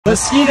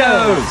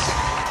Mosquitoes!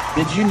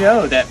 Did you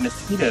know that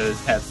mosquitoes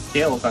have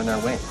scales on their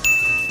wings?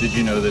 Did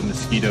you know that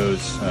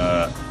mosquitoes,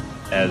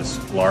 as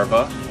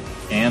larvae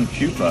and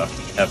pupa,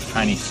 have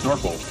tiny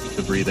snorkels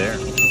to breathe air?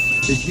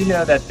 Did you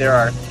know that there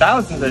are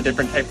thousands of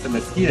different types of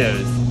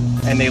mosquitoes,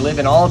 and they live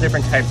in all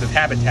different types of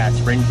habitats,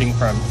 ranging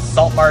from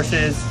salt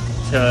marshes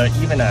to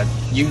even a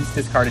used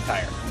discarded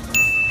tire?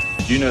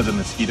 Did you know that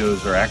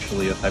mosquitoes are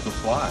actually a type of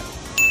fly?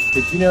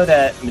 Did you know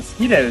that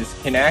mosquitoes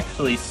can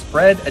actually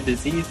spread a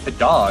disease to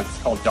dogs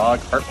called dog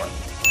heartworm?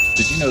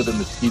 Did you know that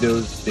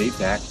mosquitoes date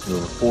back to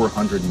over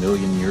 400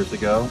 million years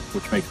ago,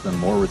 which makes them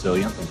more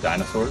resilient than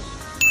dinosaurs?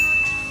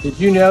 Did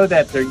you know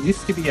that there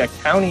used to be a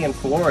county in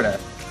Florida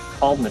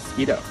called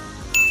Mosquito?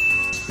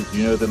 Did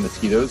you know that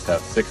mosquitoes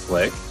have 6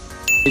 legs?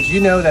 Did you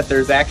know that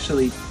there's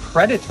actually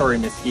predatory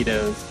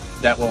mosquitoes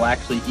that will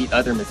actually eat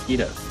other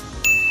mosquitoes?